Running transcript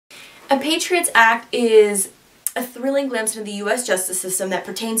A Patriot's Act is a thrilling glimpse into the U.S. justice system that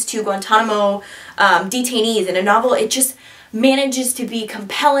pertains to Guantanamo detainees. In a novel, it just manages to be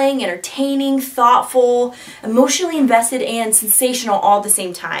compelling, entertaining, thoughtful, emotionally invested, and sensational all at the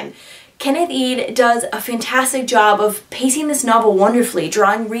same time. Kenneth Eade does a fantastic job of pacing this novel wonderfully,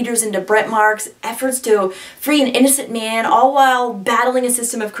 drawing readers into Brent Marks' efforts to free an innocent man, all while battling a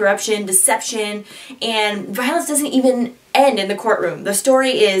system of corruption, deception, and violence doesn't even end in the courtroom. The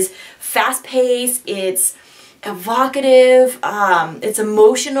story is fast-paced, it's evocative, it's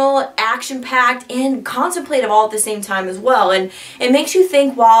emotional, action-packed, and contemplative all at the same time as well. And it makes you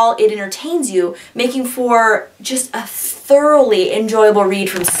think while it entertains you, making for just a thoroughly enjoyable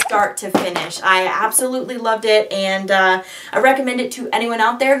read from start to finish. I absolutely loved it, and I recommend it to anyone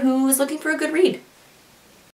out there who is looking for a good read.